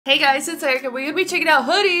Hey guys, it's Erika. We're gonna be checking out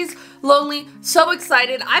Hoody's Lonely. So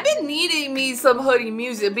excited. I've been needing me some Hoody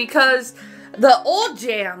music because the old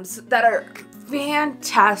jams that are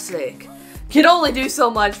fantastic can only do so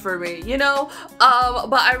much for me, you know?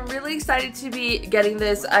 But I'm really excited to be getting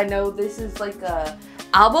this. I know this is like a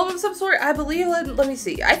album of some sort, I believe. Let me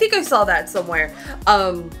see. I think I saw that somewhere.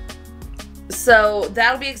 So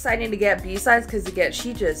that'll be exciting to get B-sides because again,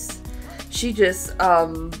 she just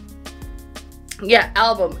yeah,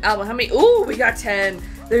 album. How many? Ooh, we got 10.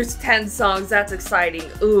 There's 10 songs. That's exciting.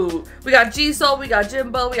 Ooh, we got G-Soul, we got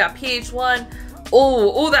Jimbo, we got PH1.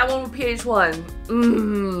 Oh, that one with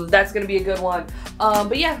PH1. That's gonna be a good one.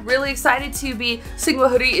 But yeah, really excited to be seeing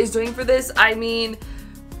what Hoody is doing for this. I mean,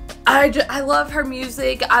 I love her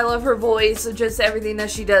music. I love her voice. Just everything that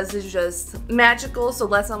she does is just magical. So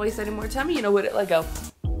let's not waste any more time. You know what? Let go.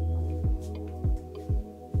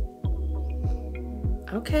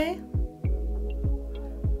 Okay.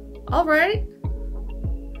 Alright.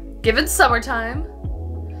 Given summertime.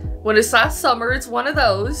 When it's not summer, it's one of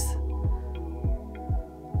those.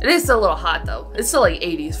 It is still a little hot though. It's still like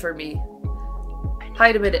 80s for me.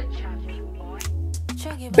 Wait a minute.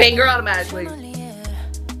 Banger automatically.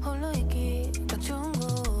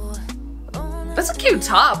 That's a cute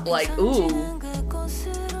top, like, ooh.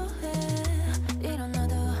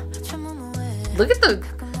 Look at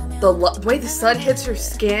the way the sun hits her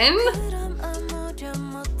skin.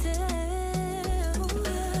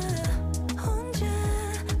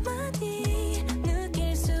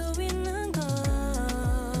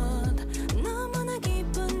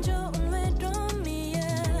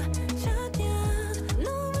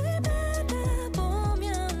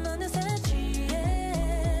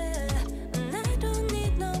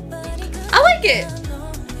 I like it.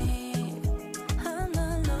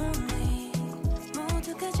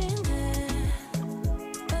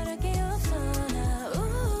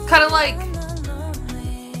 Kind of like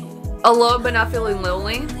alone but not feeling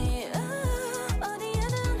lonely.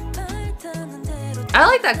 I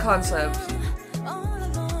like that concept.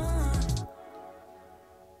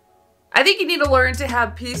 I think you need to learn to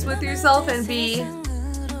have peace with yourself and be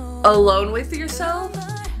alone with yourself.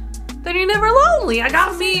 Then you're never lonely. I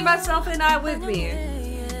got me, myself, and I with me.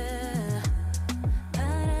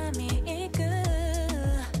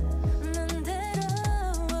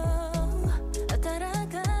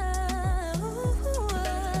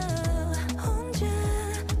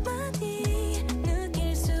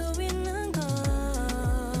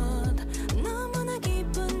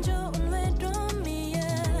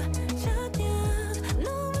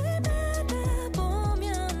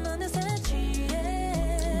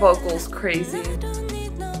 Vocals crazy.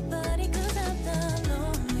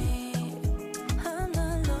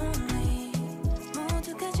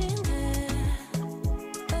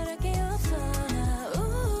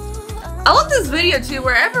 I love this video too.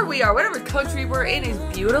 Wherever we are, whatever country we're in is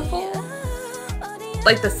beautiful.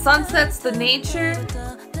 Like the sunsets, the nature,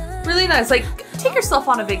 really nice. Like take yourself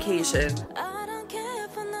on a vacation.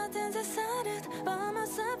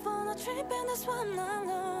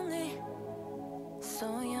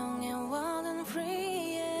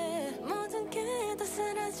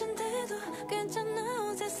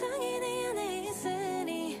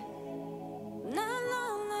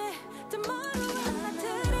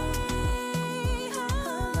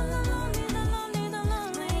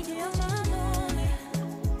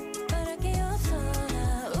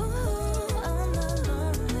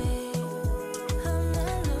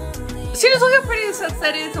 See, just look how pretty the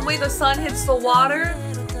sunset is, the way the sun hits the water.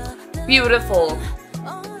 Beautiful.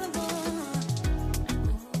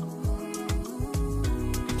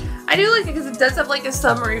 I do like it because it does have like a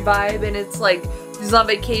summery vibe, and it's like he's on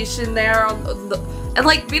vacation there, and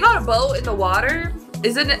like being on a boat in the water,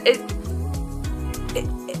 isn't it?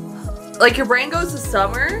 Like your brain goes to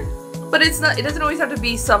summer, but it's not. It doesn't always have to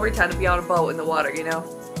be summertime to be on a boat in the water, you know.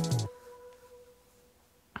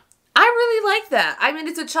 I really like that. I mean,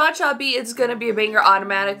 it's a cha-cha beat. It's gonna be a banger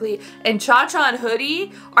automatically. And cha-cha and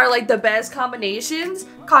Hoody are like the best combination.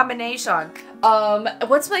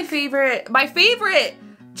 What's my favorite? My favorite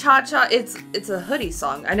cha-cha. It's a Hoody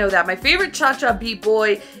song. I know that. My favorite cha-cha beat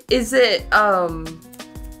boy is it.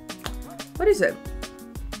 What is it?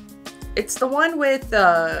 It's the one with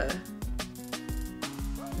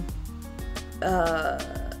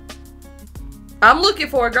I'm looking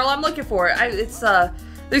for it, girl. I'm looking for it.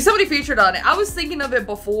 There's somebody featured on it. I was thinking of it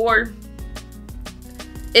before.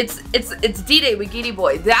 It's D-Day with Giddy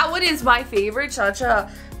Boy. That one is my favorite cha-cha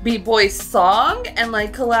Beat Boy song and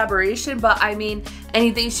like collaboration, but I mean,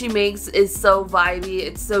 Anything she makes is so vibey.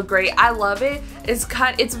 It's so great. I love it. It's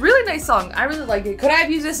a really nice song. I really like it. Could I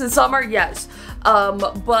have used this in summer? Yes.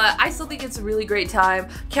 But I still think it's a really great time.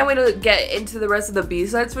 Can't wait to get into the rest of the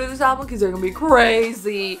B-sides for this album because they're gonna be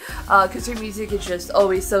crazy. Because her music is just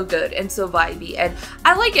always so good and so vibey, and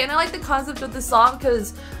I like it. And I like the concept of the song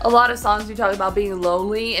because a lot of songs we talk about being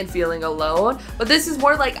lonely and feeling alone, but this is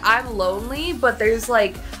more like I'm lonely, but there's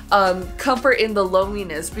like comfort in the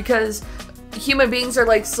loneliness because human beings are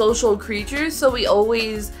like social creatures, so we're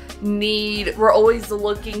always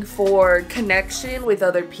looking for connection with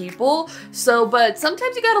other people. So, but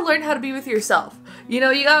sometimes you gotta learn how to be with yourself. You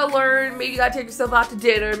know, you gotta learn, maybe you gotta take yourself out to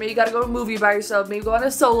dinner, maybe you gotta go to a movie by yourself, maybe go on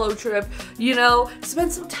a solo trip, you know,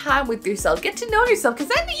 spend some time with yourself, get to know yourself,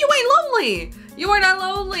 because then you ain't lonely. You are not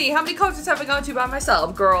lonely. How many concerts have I gone to by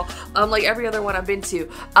myself, girl? Like every other one I've been to.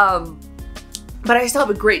 But I still have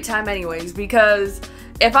a great time anyways, because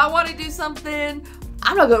if I want to do something,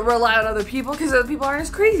 I'm not gonna rely on other people because other people aren't as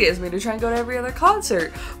crazy as me to try and go to every other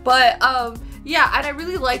concert. But yeah, and I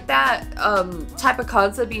really like that type of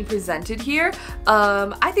concept being presented here.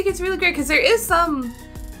 I think it's really great because there is some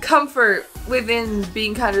comfort within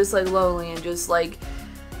being kind of just like lonely and just like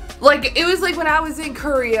it was like when I was in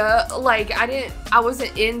Korea, like I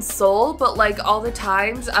wasn't in Seoul, but like all the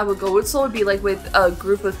times I would go with Seoul would be like with a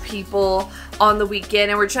group of people on the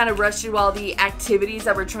weekend, and we're trying to rush through all the activities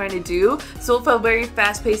that we're trying to do. So it felt very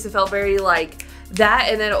fast paced. It felt very like that.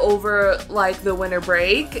 And then over like the winter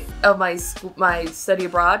break of my study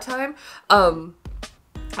abroad time,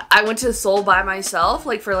 I went to Seoul by myself,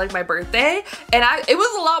 like for like my birthday, and it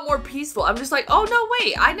was a lot more peaceful. I'm just like, oh no,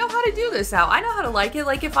 wait, I know how to do this now. I know how to like it.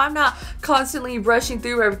 Like if I'm not constantly rushing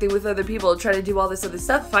through everything with other people, trying to do all this other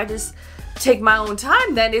stuff, if I just take my own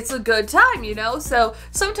time, then it's a good time, you know? So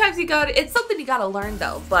sometimes it's something you gotta learn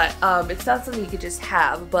though, but it's not something you could just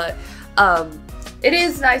have, but it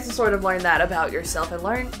is nice to sort of learn that about yourself and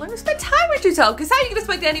learn to spend time with yourself, because how are you gonna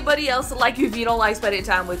expect anybody else to like you if you don't like spending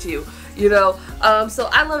time with you, you know? So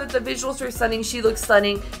I love it. The visuals were stunning. She looks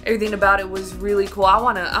stunning. Everything about it was really cool. I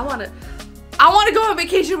wanna go on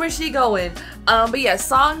vacation where she going. But yeah,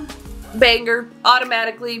 song banger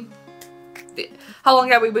automatically. How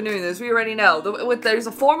long have we been doing this? We already know. There's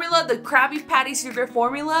a formula, the Krabby Patty secret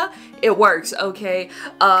formula. It works, okay?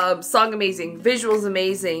 Song amazing, visuals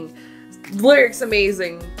amazing, lyrics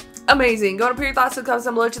amazing. Amazing. Go to put your thoughts in the comments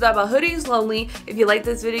down below to that about Hoody's Lonely. If you like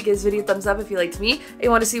this video, give this video a thumbs up. If you liked me and you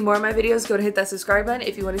want to see more of my videos, go to hit that subscribe button.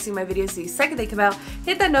 If you want to see my videos the second they come out,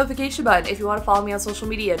 hit that notification button. If you want to follow me on social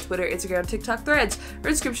media, Twitter, Instagram, TikTok, Threads, or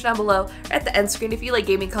description down below, or at the end screen. If you like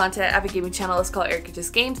gaming content, I have a gaming channel. It's called Erika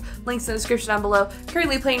Just Games. Links in the description down below.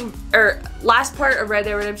 Currently playing, last part of Red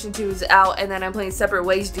Dead Redemption 2 is out, and then I'm playing Separate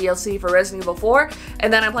Ways DLC for Resident Evil 4,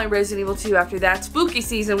 and then I'm playing Resident Evil 2 after that. Spooky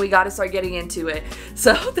season, we gotta start getting into it.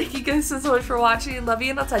 So thank you guys so much for watching. Love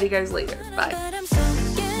you, and I'll talk to you guys later. Bye.